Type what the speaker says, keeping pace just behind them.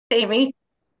Amy.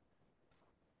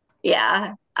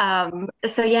 Yeah.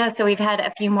 So we've had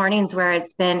a few mornings where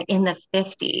it's been in the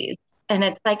 50s, and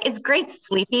it's like it's great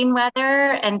sleeping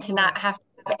weather and to not Yeah, have to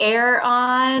have air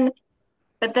on.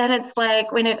 But then it's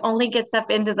like when it only gets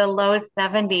up into the low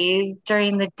 70s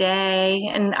during the day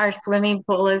and our swimming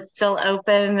pool is still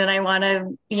open and I want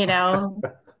to,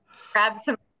 grab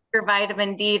some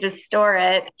vitamin D to store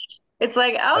it. It's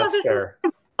like, oh, that's this is fair.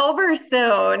 over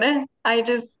soon. I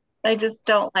just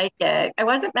don't like it. I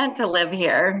wasn't meant to live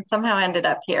here. Somehow ended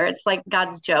up here. It's like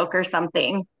God's joke or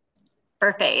something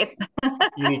for faith.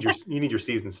 You need your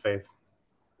seasons, Faith.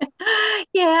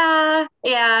 Yeah,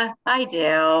 yeah, I do.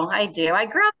 I do. I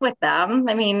grew up with them.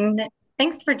 I mean,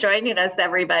 thanks for joining us,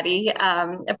 everybody.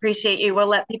 Appreciate you. We'll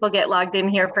let people get logged in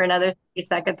here for another 30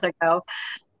 seconds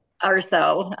or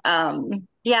so.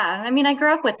 Yeah, I mean, I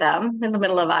grew up with them in the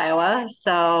middle of Iowa.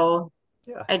 So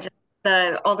Yeah, I just,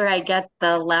 the older I get,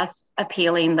 the less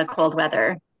appealing the cold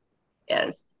weather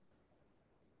is.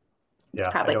 It's yeah.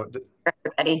 I probably don't for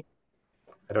everybody.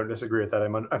 I don't disagree with that.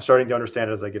 I'm starting to understand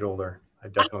it as I get older. I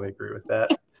definitely agree with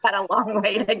that. Got a long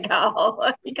way to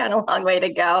go. You got a long way to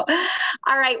go.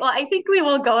 All right. Well, I think we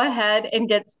will go ahead and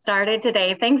get started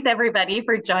today. Thanks everybody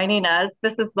for joining us.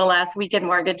 This is the last week in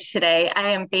mortgage today. I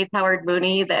am Faith Howard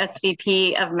Mooney, the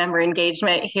SVP of member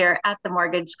engagement here at the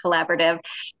Mortgage Collaborative.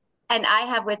 And I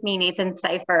have with me Nathan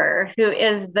Seyfer, who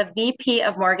is the VP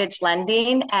of mortgage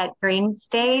lending at Green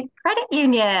State Credit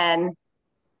Union.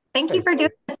 Thank you Hey, for doing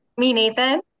Faith. this with me,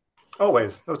 Nathan.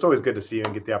 Always. It's always good to see you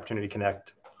and get the opportunity to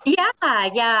connect. Yeah,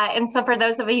 yeah. And so for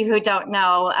those of you who don't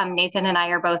know, Nathan and I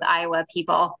are both Iowa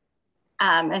people.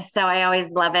 So I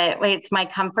always love it. It's my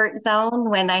comfort zone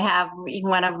when I have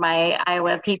one of my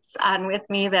Iowa peeps on with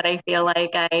me that I feel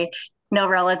like I know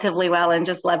relatively well and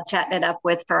just love chatting it up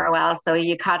with for a while. So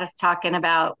you caught us talking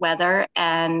about weather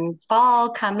and fall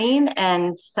coming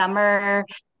and summer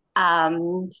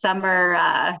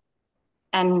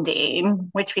ending,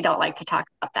 which we don't like to talk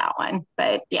about that one,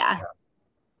 but yeah.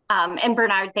 Yeah. And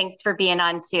Bernard, thanks for being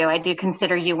on too. I do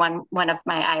consider you one of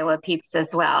my Iowa peeps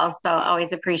as well. So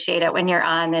always appreciate it when you're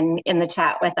on and in the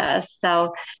chat with us.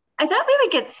 So I thought we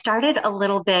would get started a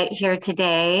little bit here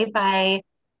today by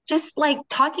just like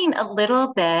talking a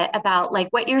little bit about like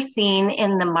what you're seeing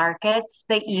in the markets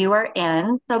that you are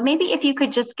in. So maybe if you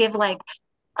could just give like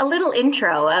a little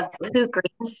intro of who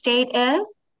Green State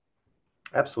is.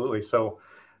 Absolutely. So,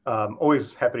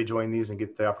 always happy to join these and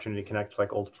get the opportunity to connect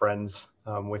like old friends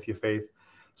with you, Faith.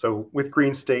 So, with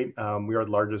Green State, we are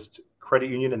the largest credit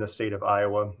union in the state of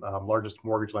Iowa, largest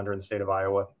mortgage lender in the state of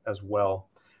Iowa as well.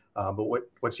 But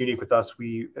what's unique with us,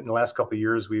 we in the last couple of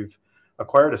years we've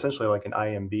acquired essentially like an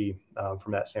IMB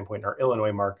from that standpoint in our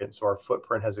Illinois market. So our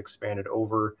footprint has expanded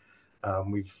over.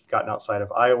 We've gotten outside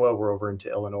of Iowa. We're over into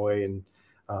Illinois and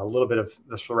a little bit of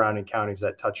the surrounding counties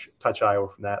that touch Iowa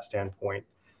from that standpoint.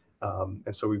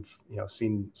 And so we've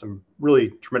seen some really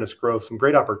tremendous growth. Some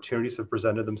great opportunities have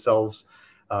presented themselves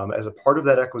as a part of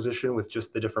that acquisition with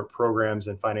just the different programs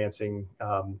and financing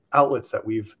outlets that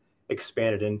we've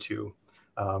expanded into,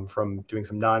 from doing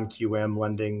some non-QM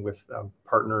lending with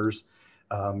partners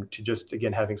to just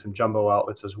again having some jumbo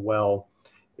outlets as well.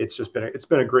 It's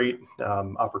been a great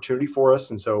opportunity for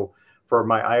us, and so for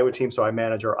my Iowa team, so I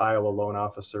manage our Iowa loan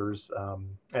officers,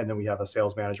 and then we have a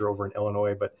sales manager over in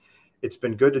Illinois. But it's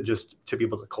been good to be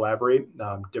able to collaborate,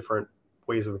 different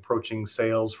ways of approaching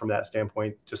sales from that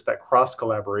standpoint. Just that cross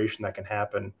collaboration that can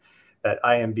happen. That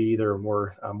IMB, they're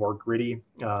more gritty.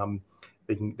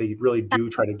 They really do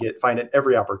try to find it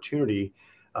every opportunity,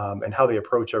 and how they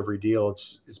approach every deal.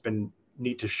 It's been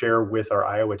neat to share with our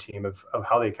Iowa team of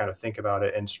how they kind of think about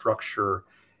it and structure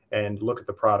and look at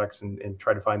the products and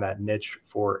try to find that niche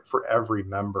for every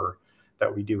member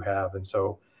that we do have. And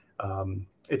so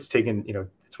it's taken,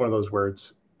 it's one of those where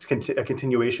it's a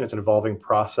continuation, it's an evolving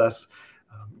process,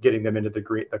 getting them into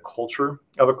the culture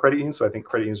of a credit union. So I think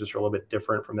credit unions are a little bit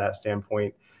different from that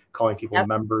standpoint, calling people Yep.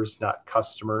 members, not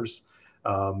customers,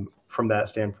 from that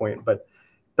standpoint. But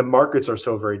the markets are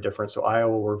so very different. So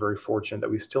Iowa, we're very fortunate that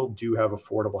we still do have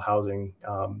affordable housing,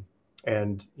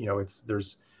 and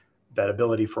there's that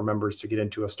ability for members to get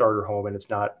into a starter home, and it's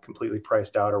not completely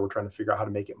priced out, or we're trying to figure out how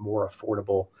to make it more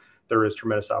affordable. There is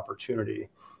tremendous opportunity.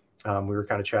 We were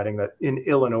kind of chatting that in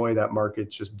Illinois, that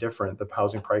market's just different. The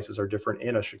housing prices are different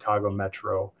in a Chicago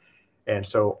metro, and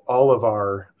so all of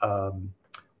our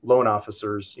loan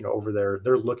officers, over there,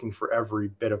 they're looking for every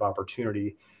bit of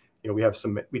opportunity.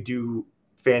 We do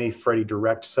Fannie Freddie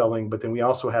direct selling, but then we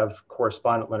also have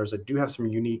correspondent lenders that do have some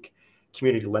unique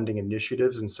community lending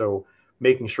initiatives. And so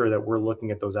making sure that we're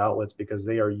looking at those outlets because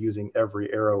they are using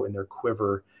every arrow in their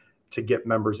quiver to get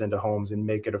members into homes and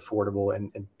make it affordable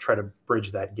and try to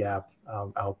bridge that gap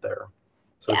out there.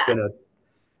 So it's Yeah. been a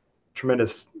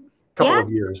tremendous couple Yeah. of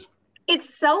years.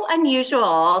 It's so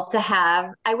unusual to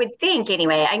have, I would think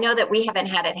anyway. I know that we haven't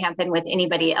had it happen with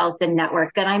anybody else in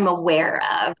network that I'm aware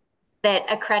of, that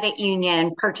a credit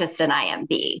union purchased an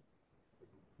IMB.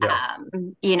 Yeah.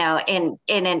 In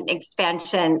an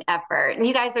expansion effort. And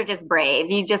you guys are just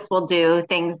brave. You just will do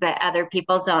things that other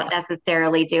people don't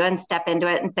necessarily do and step into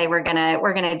it and say, we're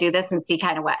gonna do this and see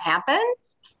kind of what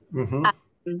happens. Hmm.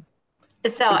 Um,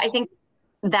 so I It's think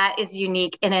that is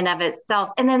unique in and of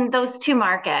itself. And then those two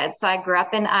markets. So I grew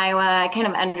up in Iowa. I kind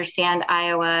of understand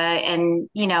Iowa, and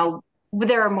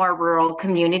there are more rural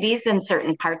communities in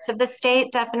certain parts of the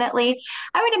state, definitely.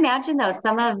 I would imagine though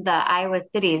some of the Iowa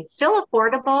cities still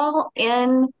affordable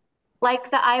in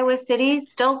like the Iowa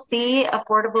cities still see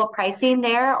affordable pricing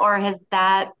there, or has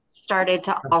that started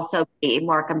to also be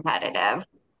more competitive?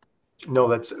 no,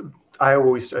 that's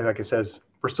Iowa. Like I says,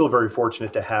 we're still very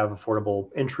fortunate to have affordable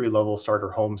entry level starter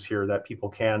homes here that people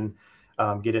can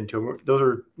get into. Those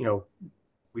are,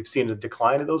 we've seen a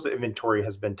decline of those. The inventory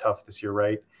has been tough this year,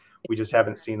 right? We just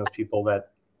haven't seen those people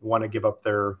that want to give up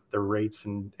their rates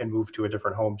and move to a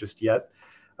different home just yet.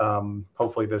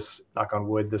 Hopefully, this knock on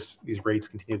wood, these rates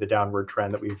continue the downward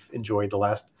trend that we've enjoyed the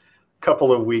last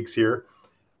couple of weeks here.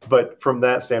 But from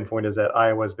that standpoint, is that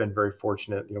Iowa has been very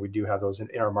fortunate. We do have those in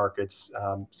our markets,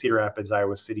 Cedar Rapids,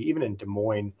 Iowa City, even in Des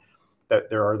Moines, that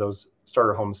there are those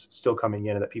starter homes still coming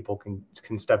in and that people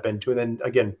can step into. And then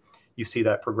again, you see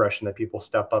that progression that people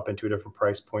step up into a different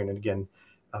price point, and again,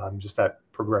 just that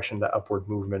progression, that upward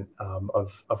movement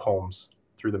of homes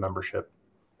through the membership.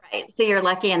 Right. So you're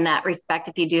lucky in that respect.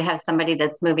 If you do have somebody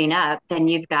that's moving up, then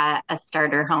you've got a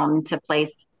starter home to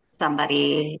place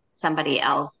somebody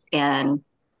else in.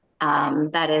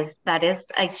 That is a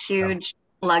Yeah. huge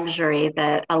luxury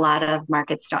that a lot of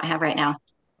markets don't have right now.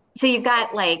 So you've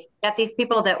got these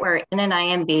people that were in an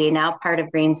IMB, now part of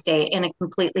Green State in a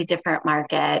completely different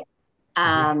market. Mhm.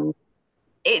 Um,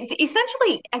 it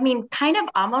essentially, I mean, kind of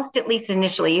almost, at least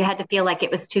initially, you had to feel like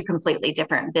it was two completely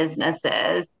different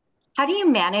businesses. How do you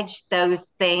manage those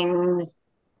things,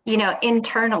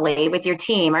 internally with your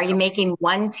team? Are you making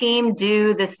one team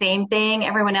do the same thing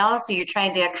everyone else? Or you're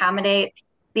trying to accommodate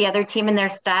the other team in their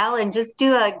style and just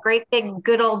do a great big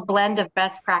good old blend of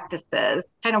best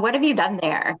practices? Kind of what have you done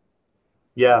there?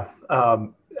 Yeah,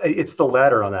 it's the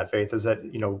latter on that, Faith, is that,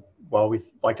 while we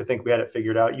like to think we had it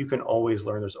figured out, you can always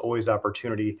learn. There's always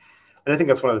opportunity. And I think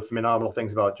that's one of the phenomenal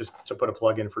things about, just to put a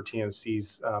plug in for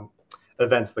TMC's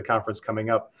events, the conference coming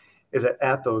up, is that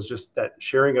at those, just that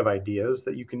sharing of ideas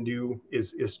that you can do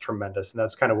is tremendous. And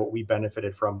that's kind of what we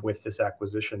benefited from with this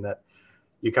acquisition, that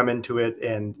you come into it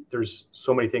and there's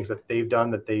so many things that they've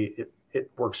done that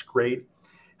it works great.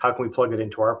 How can we plug it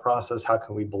into our process? How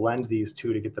can we blend these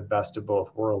two to get the best of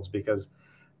both worlds? Because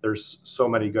there's so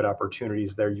many good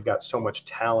opportunities there. You've got so much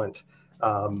talent,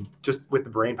 just with the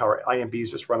brain power. IMBs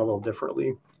just run a little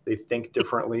differently. They think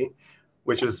differently,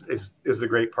 which is the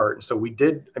great part. And so we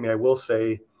did. I mean, I will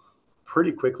say,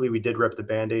 pretty quickly we did rip the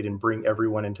Band-Aid and bring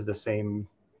everyone into the same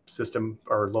system,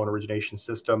 our loan origination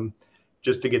system,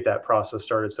 just to get that process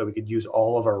started so we could use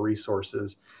all of our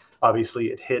resources.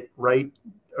 Obviously, it hit right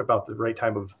about the right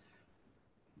time of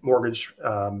mortgage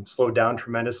slowed down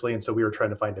tremendously. And so we were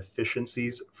trying to find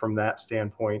efficiencies from that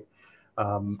standpoint.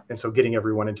 And so getting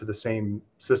everyone into the same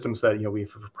system so that, we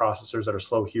have processors that are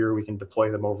slow here, we can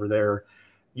deploy them over there,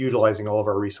 utilizing all of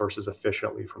our resources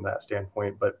efficiently from that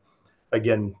standpoint. But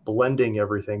again, blending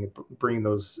everything, bringing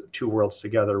those two worlds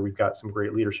together, we've got some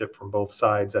great leadership from both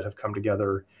sides that have come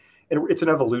together. And it's an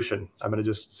evolution. I'm going to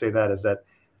just say that, is that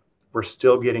we're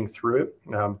still getting through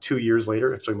it 2 years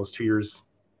later, actually almost 2 years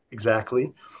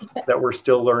exactly, that we're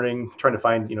still learning, trying to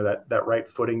find, that right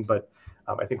footing. But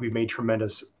I think we've made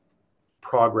tremendous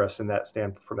progress from that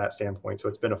standpoint. So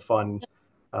it's been a fun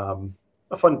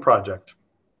project.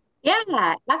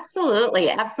 Yeah, absolutely,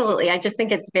 absolutely. I just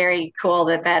think it's very cool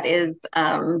that is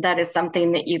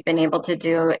something that you've been able to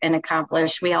do and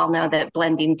accomplish. We all know that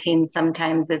blending teams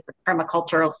sometimes is, from a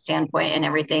cultural standpoint and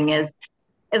everything, is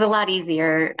a lot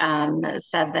easier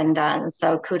said than done.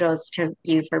 So kudos to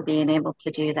you for being able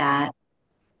to do that.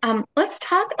 Let's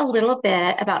talk a little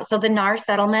bit about, so the NAR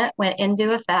settlement went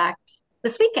into effect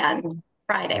this weekend,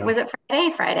 Friday. Yeah. Was it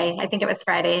Friday? Friday. I think it was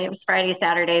Friday. It was Friday,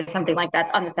 Saturday, something like that,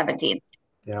 on the 17th.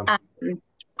 Yeah. Um,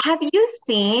 have you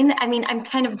seen, I mean, I'm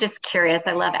kind of just curious.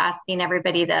 I love asking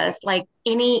everybody this, like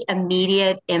any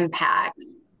immediate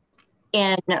impacts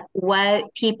in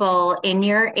what people in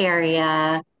your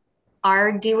area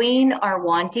are doing or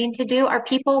wanting to do? Are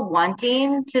people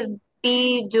wanting to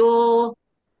be dual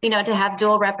to have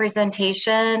dual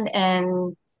representation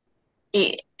and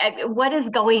what is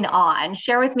going on?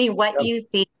 Share with me what Yeah. you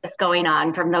see is going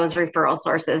on from those referral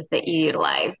sources that you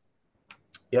utilize.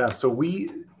 Yeah, so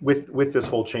we with this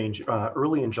whole change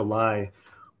early in July,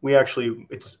 we actually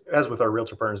it's as with our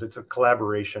realtor partners, it's a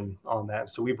collaboration on that.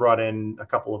 So we brought in a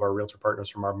couple of our realtor partners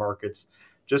from our markets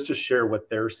just to share what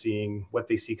they're seeing, what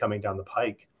they see coming down the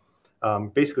pike.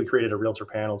 Basically, created a realtor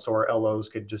panel so our LOs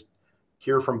could just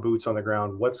hear from boots on the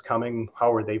ground what's coming,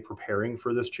 how are they preparing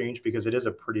for this change because it is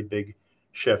a pretty big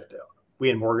shift. We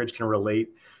in mortgage can relate.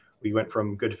 We went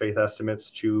from good faith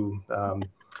estimates to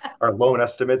our loan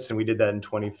estimates, and we did that in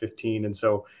 2015. And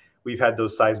so we've had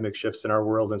those seismic shifts in our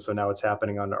world, and so now it's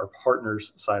happening on our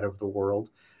partners' side of the world.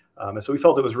 And so we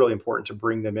felt it was really important to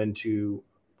bring them into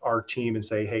our team and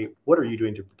say, hey, what are you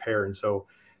doing to prepare? And so,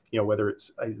 whether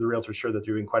it's the realtors sure that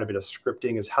they're doing quite a bit of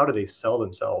scripting, is how do they sell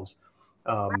themselves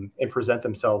and present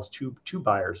themselves to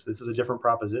buyers? This is a different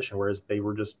proposition, whereas they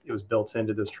were just it was built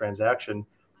into this transaction.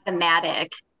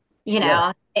 Thematic,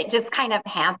 Yeah, it just kind of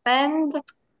happened.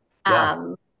 yeah.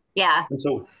 Um, yeah. And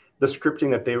so the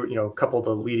scripting that they were, a couple of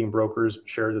the leading brokers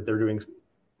shared that they're doing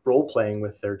role playing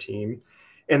with their team.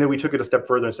 And then we took it a step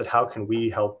further and said, how can we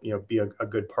help, be a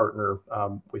good partner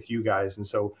with you guys? And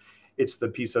so it's the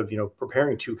piece of,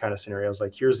 preparing two kind of scenarios.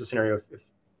 Like here's the scenario,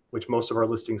 which most of our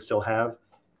listings still have.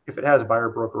 If it has buyer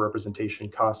broker representation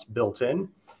costs built in,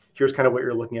 here's kind of what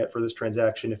you're looking at for this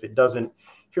transaction. If it doesn't,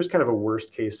 here's kind of a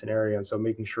worst case scenario. And so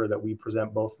making sure that we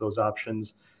present both of those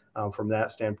options from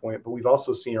that standpoint. But we've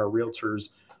also seen our realtors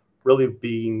really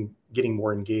getting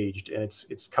more engaged, and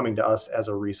it's coming to us as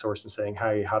a resource and saying,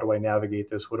 hey, how do I navigate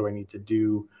this? What do I need to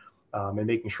do? And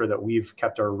making sure that we've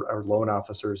kept our loan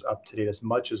officers up to date as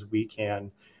much as we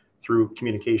can through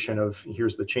communication of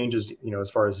here's the changes, as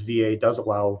far as VA does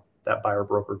allow that buyer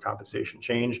broker compensation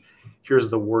change. Here's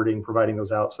the wording, providing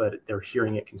those out so that they're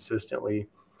hearing it consistently,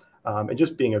 and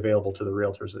just being available to the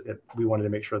realtors. We wanted to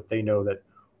make sure that they know that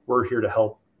we're here to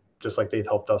help, just like they've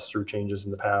helped us through changes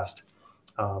in the past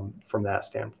from that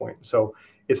standpoint. So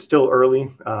it's still early,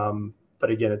 but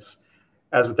again, it's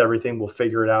as with everything, we'll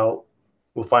figure it out.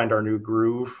 We'll find our new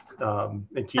groove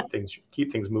and keep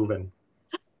things moving.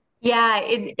 Yeah,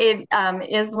 it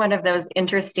is one of those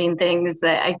interesting things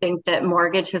that I think that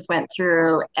mortgage has went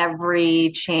through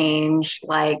every change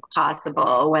like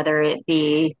possible, whether it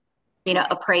be,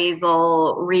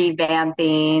 appraisal,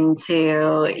 revamping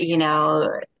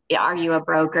to, are you a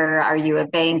broker? Are you a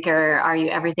banker? Are you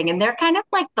everything? And they're kind of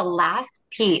like the last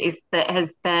piece that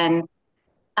has been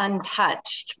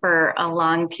untouched for a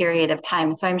long period of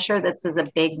time. So I'm sure this is a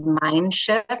big mind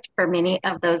shift for many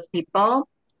of those people.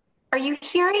 Are you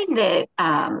hearing that?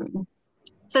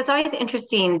 So it's always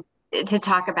interesting to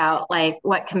talk about like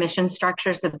what commission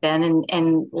structures have been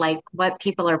and like what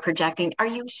people are projecting. Are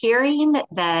you hearing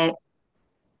that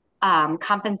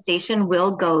compensation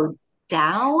will go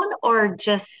down or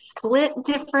just split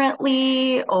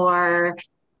differently? Or,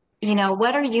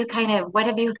 what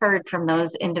have you heard from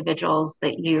those individuals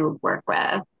that you work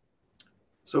with?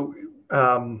 So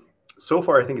so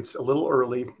far, I think it's a little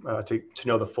early to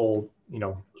know the full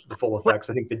What, effects.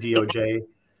 I think the DOJ,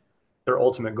 their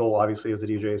ultimate goal, obviously, as the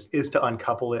DOJ is to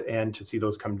uncouple it and to see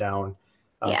those come down,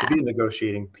 to yeah, be a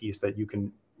negotiating piece that you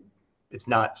can. It's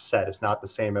not set. It's not the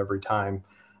same every time.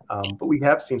 But we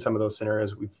have seen some of those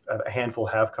scenarios. A handful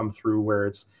have come through where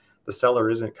it's the seller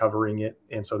isn't covering it,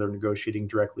 and so they're negotiating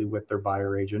directly with their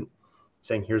buyer agent,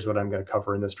 saying, "Here's what I'm going to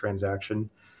cover in this transaction."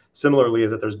 Similarly,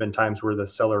 is that there's been times where the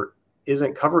seller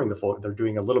isn't covering the full; they're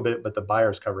doing a little bit, but the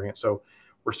buyer's covering it. So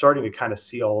we're starting to kind of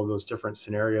see all of those different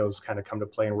scenarios kind of come to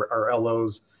play, and where our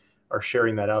LOs are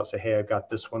sharing that out. Say, "Hey, I've got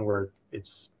this one where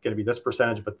it's going to be this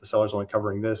percentage, but the seller's only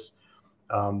covering this."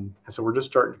 And so we're just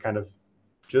starting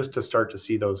to start to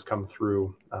see those come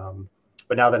through.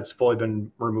 But now that it's fully been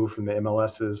removed from the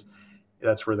MLSs,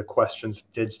 that's where the questions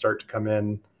did start to come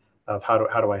in of how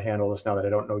do I handle this now that I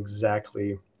don't know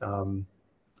exactly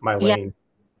my yeah, lane.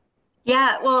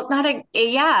 yeah. Well, not a,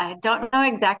 yeah, don't know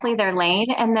exactly their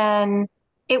lane. And then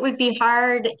it would be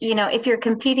hard, if you're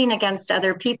competing against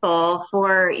other people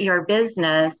for your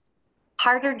business,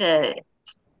 harder to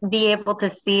be able to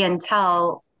see and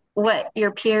tell what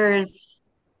your peers,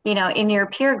 in your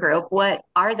peer group, what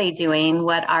are they doing?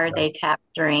 What are Yeah. they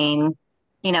capturing?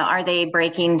 Are they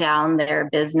breaking down their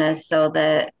business so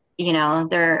that,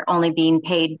 they're only being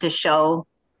paid to show,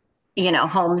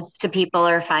 homes to people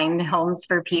or find homes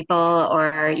for people?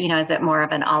 Or, is it more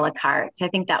of an a la carte? So I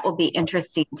think that will be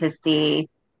interesting to see,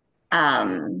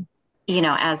 um,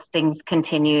 as things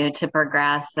continue to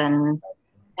progress and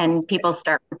people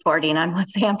start reporting on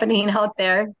what's happening out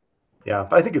there. Yeah,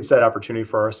 but I think it's that opportunity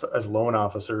for us as loan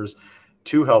officers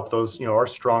to help those, our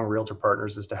strong realtor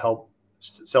partners is to help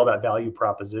sell that value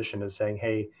proposition as saying,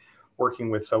 hey, working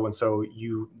with so and so,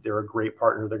 they're a great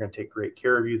partner. They're going to take great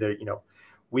care of you. That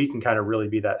we can kind of really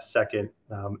be that second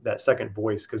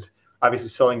voice because obviously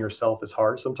selling yourself is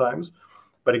hard sometimes.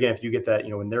 But again, if you get that,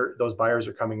 when those buyers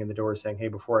are coming in the door saying, hey,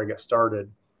 before I get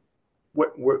started,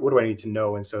 what do I need to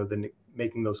know? And so then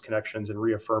making those connections and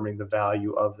reaffirming the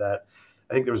value of that.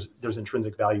 I think there's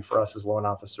intrinsic value for us as loan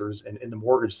officers and in the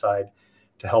mortgage side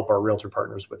to help our realtor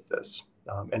partners with this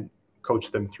and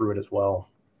coach them through it as well.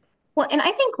 Well, and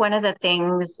I think one of the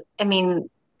things, I mean,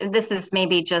 this is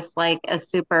maybe just like a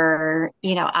super,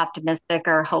 optimistic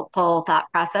or hopeful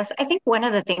thought process. I think one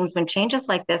of the things when changes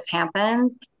like this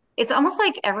happens, it's almost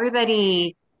like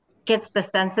everybody gets the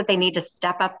sense that they need to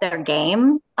step up their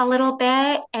game a little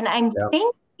bit. And I'm Yeah.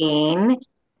 thinking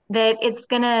that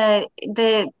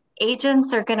the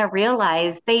agents are gonna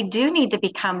realize they do need to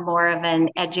become more of an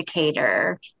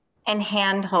educator and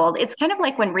handhold. It's kind of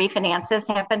like when refinances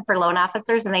happen for loan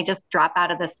officers and they just drop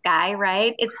out of the sky,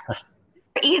 right? It's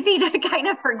easy to kind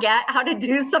of forget how to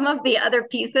do some of the other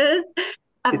pieces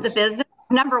of the It's business.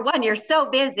 Number one, you're so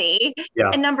busy. yeah.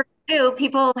 And number two,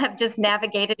 people have just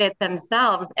navigated it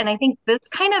themselves. And I think this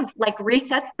kind of like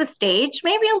resets the stage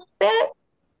maybe a little bit.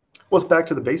 Well, it's back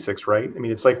to the basics, right? I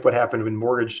mean, it's like what happened in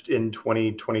mortgage in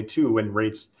 2022 when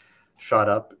rates shot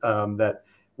up. That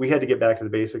we had to get back to the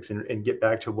basics and get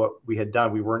back to what we had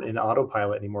done. We weren't in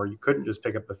autopilot anymore. You couldn't just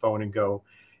pick up the phone and go.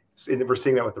 And we're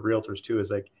seeing that with the realtors too.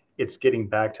 Is like it's getting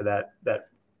back to that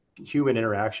human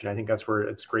interaction. I think that's where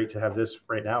it's great to have this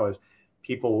right now. Is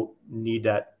people need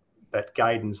that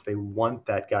guidance. They want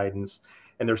that guidance,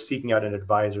 and they're seeking out an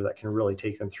advisor that can really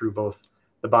take them through both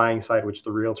the buying side, which the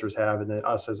realtors have, and then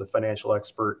us as a financial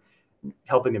expert,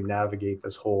 helping them navigate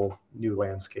this whole new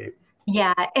landscape.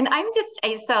 Yeah. And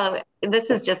so this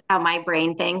is just how my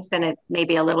brain thinks, and it's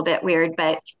maybe a little bit weird,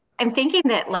 but I'm thinking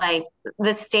that like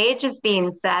the stage is being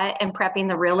set and prepping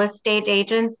the real estate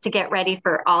agents to get ready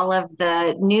for all of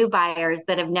the new buyers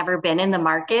that have never been in the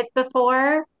market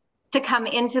before to come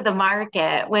into the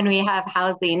market when we have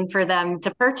housing for them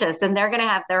to purchase. And they're going to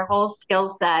have their whole skill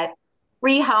set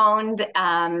rehoned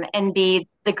and be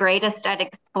the greatest at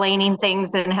explaining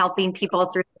things and helping people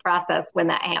through the process when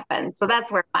that happens. So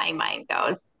that's where my mind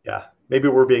goes. Yeah, maybe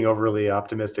we're being overly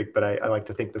optimistic, but I like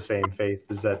to think the same. Faith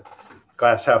is that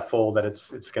glass half full, that it's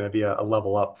going to be a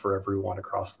level up for everyone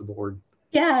across the board.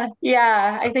 Yeah,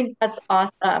 yeah, I think that's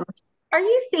awesome. Are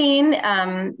you seeing,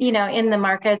 in the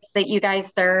markets that you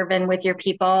guys serve and with your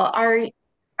people, are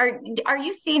are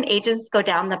you seeing agents go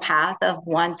down the path of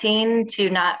wanting to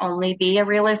not only be a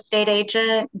real estate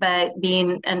agent, but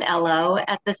being an LO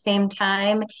at the same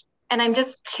time? And I'm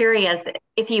just curious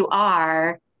if you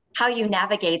are, how you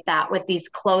navigate that with these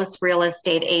close real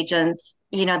estate agents,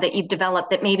 that you've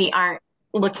developed that maybe aren't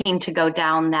looking to go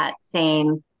down that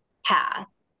same path.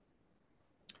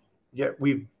 Yeah,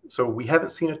 we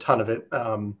haven't seen a ton of it.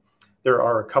 There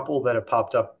are a couple that have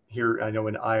popped up here. I know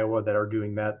in Iowa that are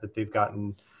doing that they've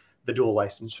gotten the dual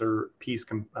licensure piece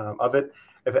of it.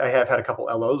 I have had a couple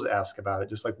LOs ask about it,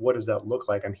 just like what does that look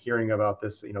like? I'm hearing about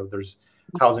this. There's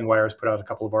Housing Wires put out a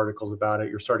couple of articles about it.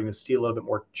 You're starting to see a little bit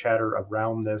more chatter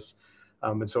around this,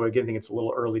 and so again, I think it's a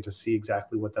little early to see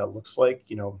exactly what that looks like.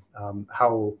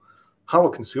 How a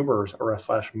consumer or a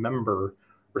slash member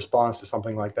responds to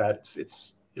something like that.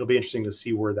 It'll be interesting to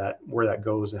see where that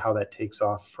goes and how that takes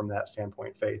off from that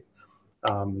standpoint, Faith.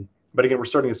 But again, we're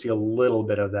starting to see a little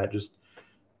bit of that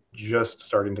just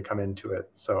starting to come into it.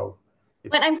 So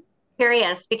But it's I'm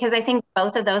curious because I think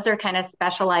both of those are kind of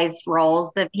specialized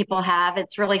roles that people have.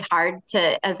 It's really hard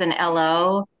to, as an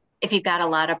LO, if you've got a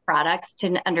lot of products,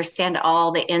 to understand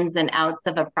all the ins and outs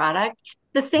of a product.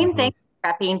 The same mhm. thing,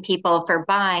 prepping people for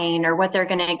buying or what they're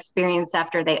going to experience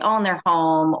after they own their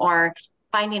home or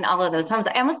finding all of those homes.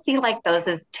 I almost see like those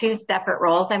as two separate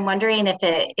roles. I'm wondering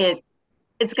if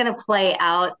it's going to play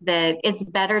out that it's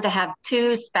better to have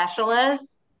two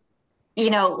specialists,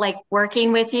 like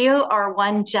working with you, or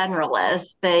one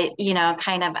generalist that,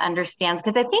 kind of understands.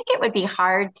 Because I think it would be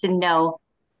hard to know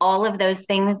all of those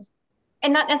things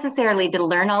and not necessarily to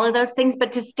learn all of those things,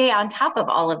 but to stay on top of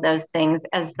all of those things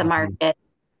as the Mhm. market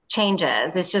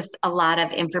changes. It's just a lot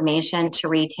of information to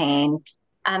retain.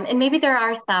 And maybe there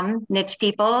are some niche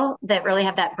people that really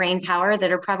have that brain power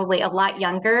that are probably a lot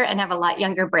younger and have a lot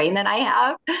younger brain than I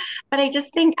have. But I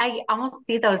just think I almost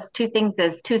see those two things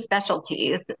as two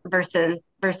specialties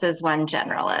versus one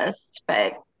generalist.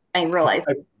 But I realize,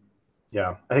 I,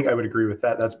 yeah, I think I would agree with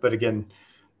that. But again,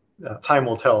 time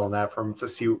will tell on that from to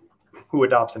see who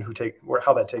adopts and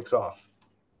how that takes off.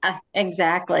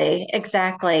 Exactly,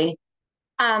 exactly.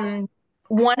 Um,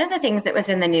 One of the things that was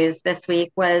in the news this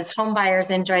week was home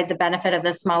buyers enjoyed the benefit of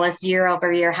the smallest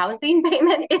year-over-year housing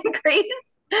payment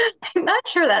increase. I'm not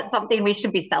sure that's something we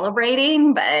should be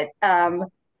celebrating, but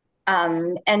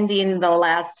ending the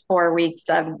last 4 weeks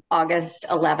of August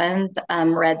 11th,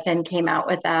 Redfin came out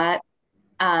with that.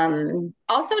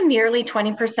 Also, nearly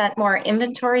 20% more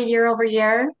inventory year over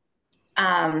year,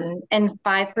 and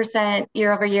 5%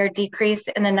 year over year decrease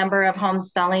in the number of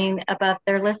homes selling above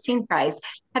their listing price.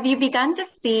 Have you begun to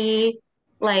see,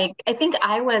 like, I think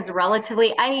Iowa's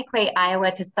relatively, I equate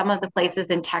Iowa to some of the places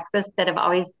in Texas that have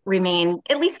always remained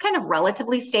at least kind of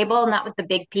relatively stable, not with the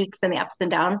big peaks and the ups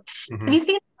and downs. Have Mhm. you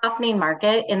seen a softening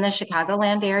market in the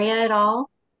Chicagoland area at all?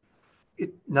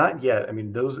 Not yet. I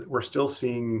mean, those we're still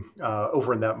seeing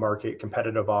over in that market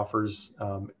competitive offers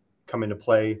come into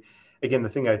play. Again, the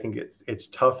thing I think it's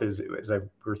tough is as I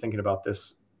were thinking about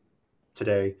this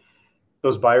today,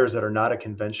 those buyers that are not a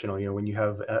conventional, when you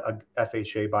have a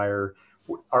FHA buyer,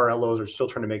 RLOs are still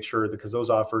trying to make sure because those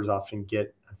offers often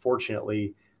get,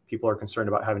 unfortunately, people are concerned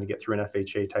about having to get through an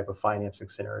FHA type of financing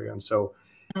scenario. And so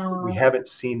we Oh, haven't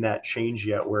seen that change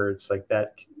yet where it's like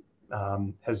that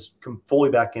has come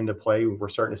fully back into play. We're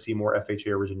starting to see more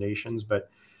FHA originations, but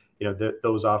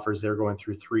those offers they're going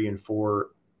through 3 and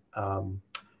 4 um,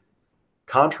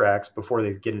 contracts before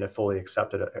they get into fully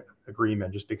accepted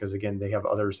agreement, just because again they have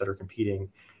others that are competing.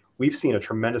 We've seen a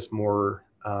tremendous more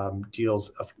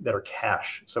deals that are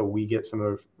cash, so we get some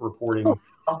of reporting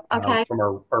okay. from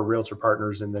our realtor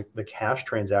partners, and the cash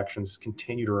transactions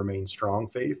continue to remain strong.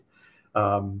 Faith,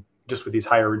 just with these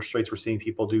higher interest rates, we're seeing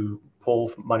people do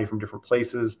pull money from different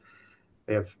places.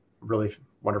 They have really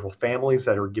wonderful families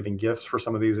that are giving gifts for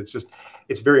some of these.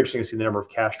 It's very interesting to see the number of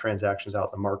cash transactions out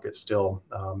in the market still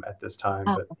at this time.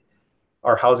 But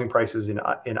our housing prices in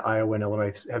Iowa and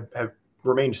Illinois have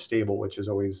remained stable, which is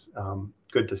always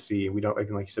good to see. We don't, like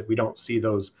you said, we don't see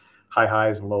those high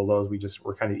highs and low lows.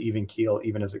 We're kind of even keel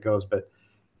even as it goes. But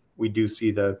we do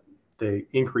see the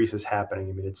increases happening.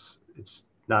 I mean, it's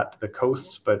not the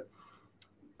coasts, but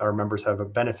our members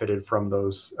have benefited from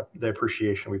the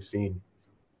appreciation we've seen.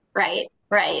 Right,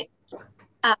 right.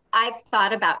 I've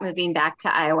thought about moving back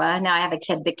to Iowa. Now I have a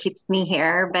kid that keeps me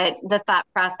here, but the thought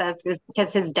process is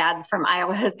because his dad's from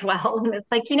Iowa as well. And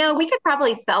it's like, we could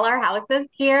probably sell our houses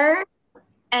here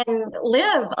and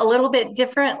live a little bit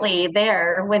differently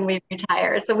there when we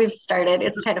retire. So it's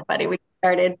kind of funny. We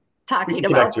started We can talking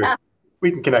about connect you. that.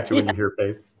 We can connect you Yeah, when you're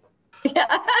here, Faith.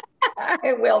 yeah,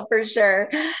 I will for sure.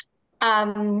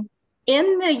 Um,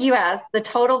 in the US, the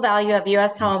total value of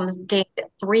US homes gained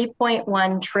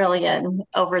 3.1 trillion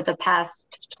over the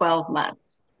past 12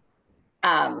 months.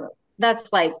 Um,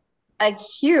 that's like a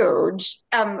huge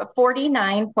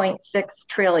 49.6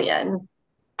 trillion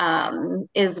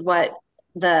is what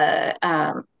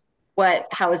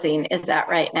housing is at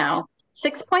right now.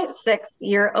 6.6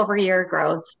 year over year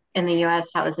growth in the US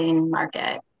housing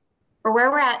market. For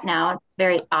where we're at now, it's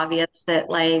very obvious that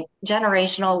like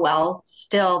generational wealth,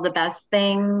 still the best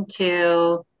thing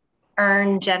to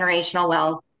earn generational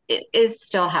wealth is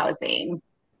still housing.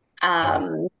 Yeah.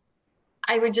 Um,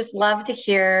 I would just love to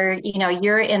hear,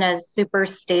 you're in a super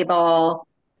stable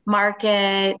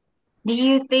market. Do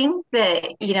you think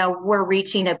that, we're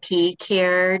reaching a peak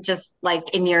here, just like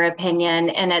in your opinion?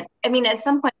 And at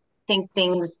some point, I think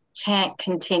things can't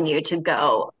continue to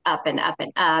go up and up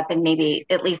and up and maybe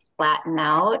at least flatten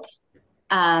out.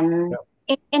 Yeah. Um,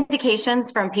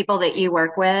 Indications from people that you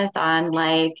work with on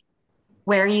like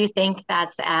where you think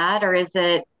that's at, or is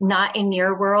it not in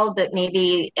your world, but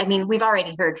maybe, we've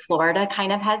already heard Florida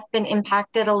kind of has been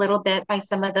impacted a little bit by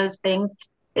some of those things.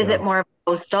 Is Yeah. it more of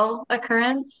a coastal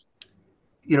occurrence?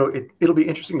 It'll be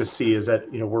interesting to see is that,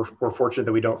 we're fortunate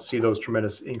that we don't see those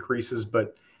tremendous increases,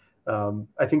 but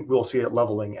I think we'll see it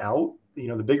leveling out.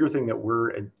 The bigger thing that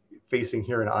we're facing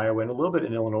here in Iowa and a little bit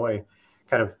in Illinois,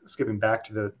 kind of skipping back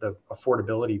to the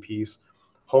affordability piece,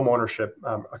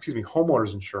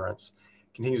 homeowners insurance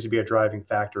continues to be a driving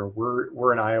factor.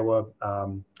 We're in Iowa. A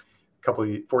couple of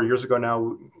 4 years ago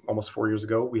now, almost 4 years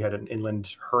ago, we had an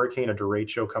inland hurricane, a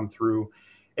derecho come through.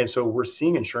 And so we're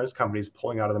seeing insurance companies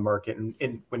pulling out of the market.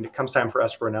 And when it comes time for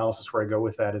escrow analysis, where I go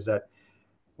with that is that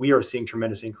we are seeing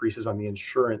tremendous increases on the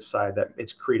insurance side, that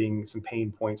it's creating some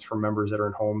pain points for members that are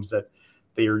in homes that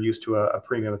they are used to a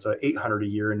premium. It's a 800 a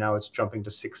year, and now it's jumping to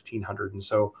 1600. And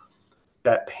so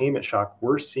that payment shock,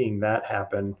 we're seeing that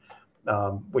happen,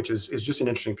 which is just an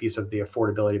interesting piece of the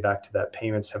affordability back to that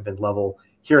payments have been level.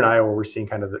 Here in Iowa, we're seeing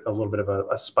kind of a little bit of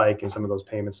a spike in some of those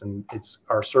payments, and it's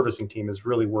our servicing team is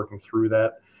really working through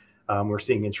that. We're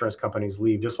seeing insurance companies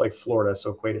leave, just like Florida,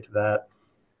 so equated to that.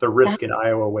 the risk in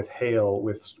Iowa with hail,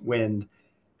 with wind,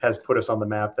 has put us on the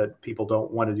map that people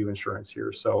don't want to do insurance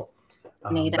here. So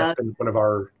that's Native. been one of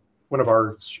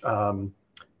our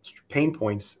pain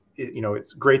points.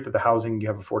 It's great that the housing, you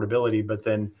have affordability, but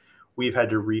then we've had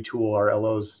to retool our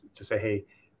LOs to say, hey,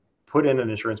 put in an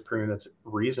insurance premium that's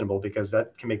reasonable, because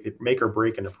that can make or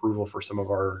break an approval for some of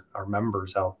our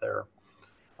members out there.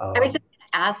 I was just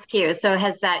going to ask you, so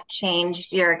has that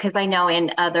changed because I know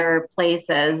in other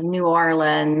places, New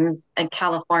Orleans and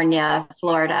California,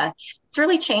 Florida, it's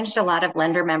really changed a lot of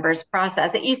lender members'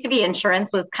 process. It used to be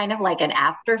insurance was kind of like an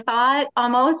afterthought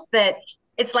almost, that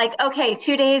it's like, okay,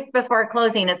 2 days before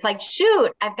closing, it's like,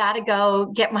 shoot, I've got to go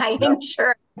get my Yep.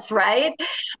 insurance, right?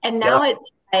 And Yeah. now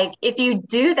it's like, if you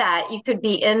do that, you could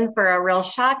be in for a real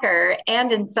shocker.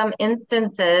 And in some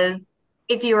instances,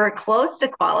 if you were close to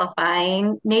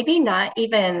qualifying, maybe not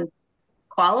even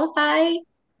qualify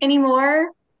anymore.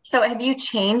 So have you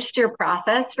changed your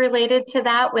process related to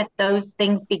that, with those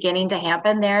things beginning to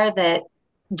happen there, that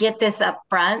get this up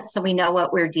front so we know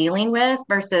what we're dealing with,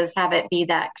 versus have it be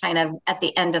that kind of at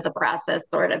the end of the process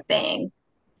sort of thing?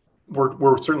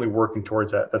 We're certainly working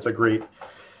towards that. That's a great,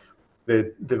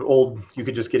 the old, you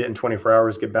could just get it in 24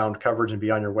 hours, get bound coverage and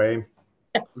be on your way.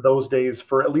 Those days,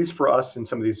 for at least for us in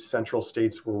some of these central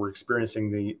states where we're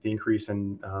experiencing the increase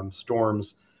in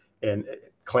storms and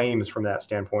claims from that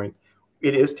standpoint,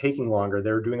 it is taking longer.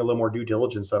 They're doing a little more due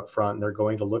diligence up front, and they're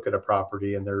going to look at a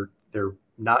property, and they're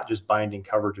not just binding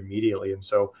coverage immediately. And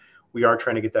so we are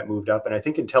trying to get that moved up. And I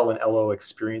think until an LO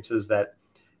experiences that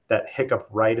hiccup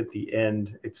right at the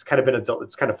end, it's kind of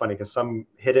it's kind of funny, because some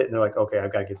hit it and they're like, okay,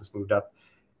 I've got to get this moved up.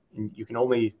 And you can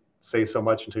only say so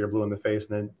much until you're blue in the face,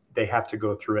 and then they have to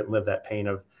go through it and live that pain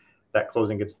of that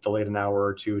closing gets delayed an hour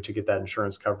or two to get that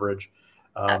insurance coverage.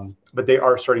 But they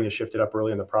are starting to shift it up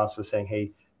early in the process, saying,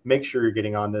 hey, make sure you're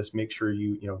getting on this, make sure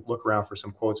you look around for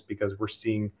some quotes, because we're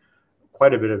seeing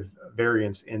quite a bit of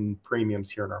variance in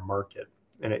premiums here in our market.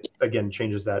 And it again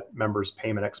changes that member's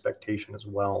payment expectation as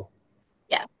well.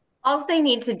 Yeah. All they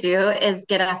need to do is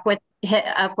hit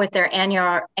up with their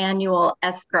annual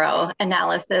escrow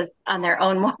analysis on their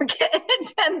own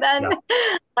mortgage, and then Yeah.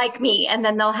 like me, and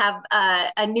then they'll have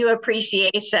a new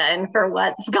appreciation for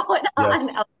what's going on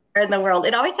Yes. out there in the world.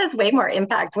 It always has way more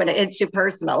impact when it hits you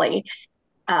personally.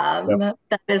 Yep.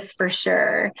 That is for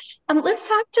sure. Let's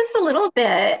talk just a little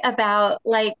bit about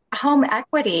like home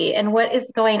equity and what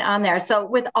is going on there. So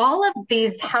with all of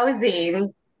these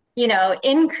housing,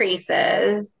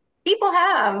 increases, people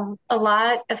have a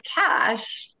lot of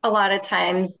cash a lot of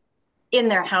times in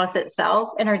their house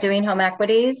itself and are doing home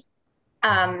equities.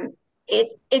 Um,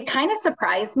 it kind of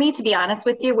surprised me, to be honest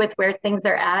with you, with where things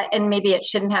are at, and maybe it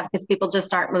shouldn't have, because people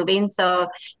just aren't moving. So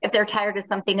if they're tired of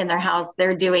something in their house,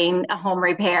 they're doing a home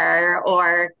repair,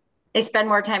 or they spend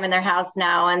more time in their house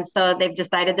now, and so they've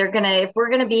decided if we're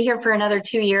gonna be here for another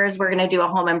 2 years, we're gonna do a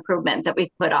home improvement that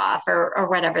we've put off, or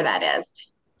whatever that is.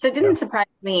 So it Yeah. didn't surprise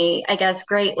me, I guess,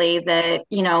 greatly that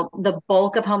the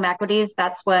bulk of home equities,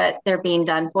 that's what they're being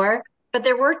done for. But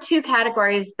there were two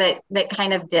categories that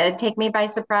kind of did take me by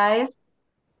surprise.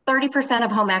 30%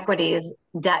 of home equities,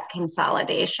 debt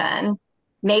consolidation.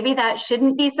 Maybe that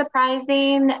shouldn't be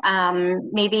surprising.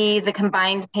 Maybe the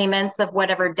combined payments of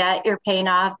whatever debt you're paying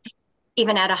off,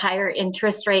 even at a higher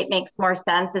interest rate, makes more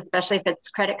sense, especially if it's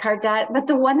credit card debt. But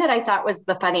the one that I thought was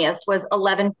the funniest was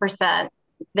 11%.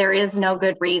 There is no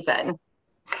good reason.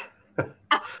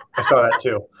 I saw that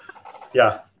too.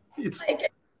 Yeah. It's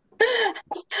Like,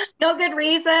 no good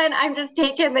reason. I'm just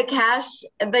taking the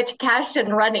cash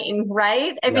and running,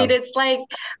 right? I yeah. mean, it's like,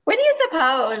 what do you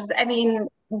suppose? I mean,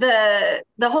 the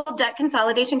whole debt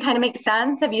consolidation kind of makes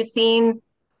sense. Have you seen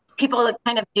people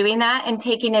kind of doing that and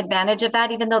taking advantage of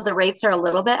that, even though the rates are a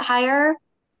little bit higher?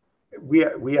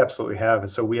 We absolutely have.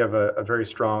 And so we have a very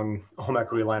strong home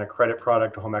equity line of credit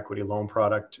product, a home equity loan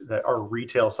product that our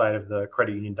retail side of the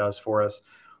credit union does for us.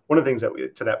 One of the things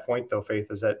to that point though, Faith,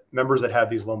 is that members that have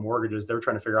these low mortgages, they're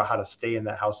trying to figure out how to stay in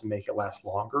that house and make it last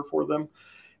longer for them.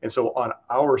 And so on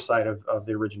our side of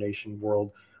the origination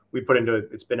world, we put into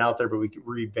it's been out there, but we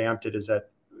revamped it, is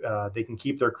that they can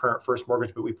keep their current first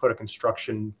mortgage, but we put a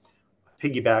construction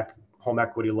piggyback home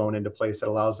equity loan into place that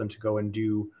allows them to go and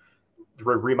do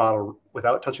remodel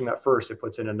without touching that first. It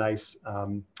puts in a nice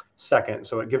second,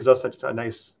 so it gives us a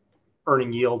nice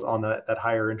earning yield on that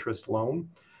higher interest loan,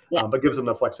 Yeah. but gives them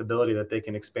the flexibility that they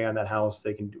can expand that house.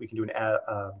 We can do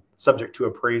an subject to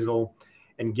appraisal,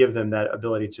 and give them that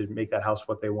ability to make that house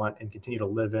what they want and continue to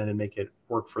live in and make it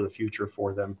work for the future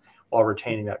for them, while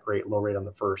retaining that great low rate on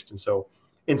the first. And so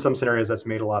in some scenarios that's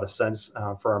made a lot of sense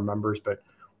for our members, but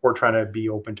we're trying to be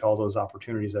open to all those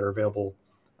opportunities that are available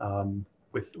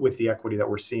with the equity that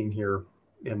we're seeing here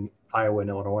in Iowa and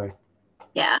Illinois.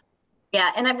 Yeah.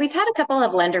 Yeah. And we've had a couple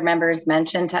of lender members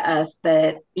mention to us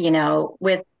that,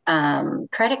 with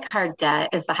credit card debt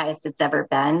is the highest it's ever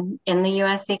been in the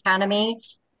US economy.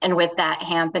 And with that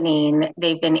happening,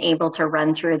 they've been able to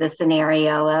run through the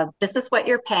scenario of this is what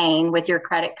you're paying with your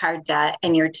credit card debt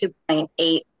and your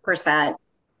 2.8%,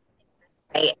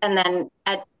 right? And then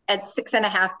at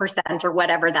 6.5% or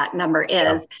whatever that number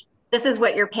Yeah. is, this is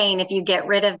what you're paying if you get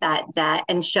rid of that debt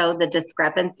and show the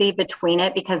discrepancy between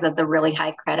it because of the really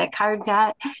high credit card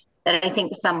debt. That I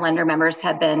think some lender members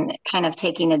have been kind of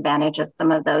taking advantage of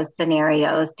some of those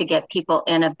scenarios to get people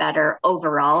in a better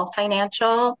overall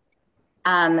financial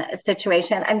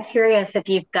situation. I'm curious if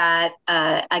you've got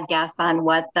a guess on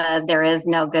what the there is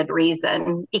no good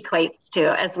reason equates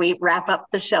to as we wrap up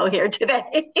the show here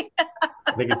today.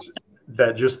 I think it's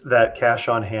that just that cash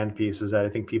on hand piece is that I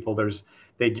think people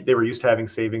they were used to having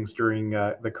savings during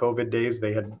the COVID days.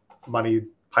 They had money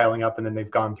piling up and then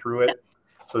they've gone through it.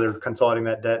 So they're consolidating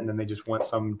that debt and then they just want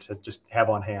some to just have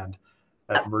on hand,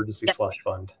 that emergency slush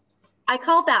fund. I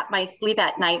call that my sleep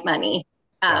at night money.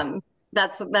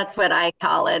 That's what I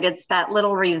call it. It's that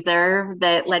little reserve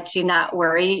that lets you not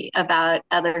worry about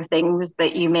other things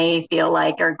that you may feel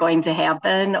like are going to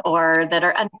happen or that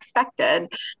are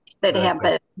unexpected that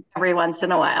happen every once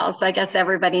in a while. So I guess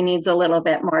everybody needs a little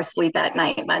bit more sleep at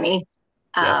night money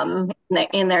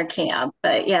in their camp.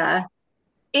 But yeah,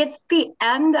 it's the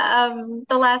end of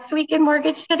the last week in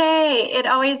mortgage today. It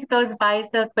always goes by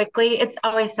so quickly. It's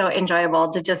always so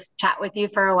enjoyable to just chat with you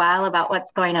for a while about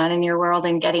what's going on in your world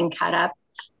and getting caught up.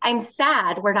 I'm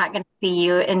sad we're not going to see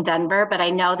you in Denver, but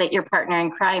I know that your partner in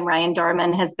crime, Ryan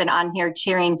Dorman, has been on here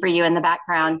cheering for you in the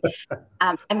background.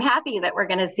 I'm happy that we're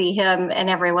going to see him and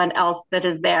everyone else that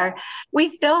is there. We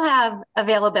still have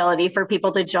availability for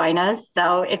people to join us.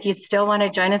 So if you still want to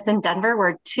join us in Denver,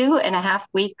 we're 2.5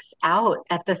 weeks out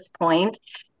at this point.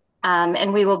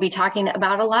 And we will be talking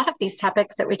about a lot of these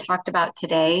topics that we talked about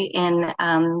today in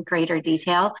greater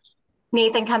detail.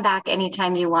 Nathan, come back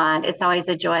anytime you want. It's always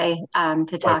a joy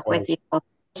to talk with you. Thank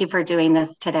you for doing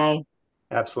this today.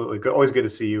 Absolutely. Good. Always good to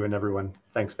see you and everyone.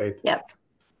 Thanks, Faith. Yep.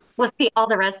 We'll see all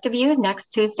the rest of you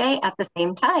next Tuesday at the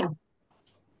same time.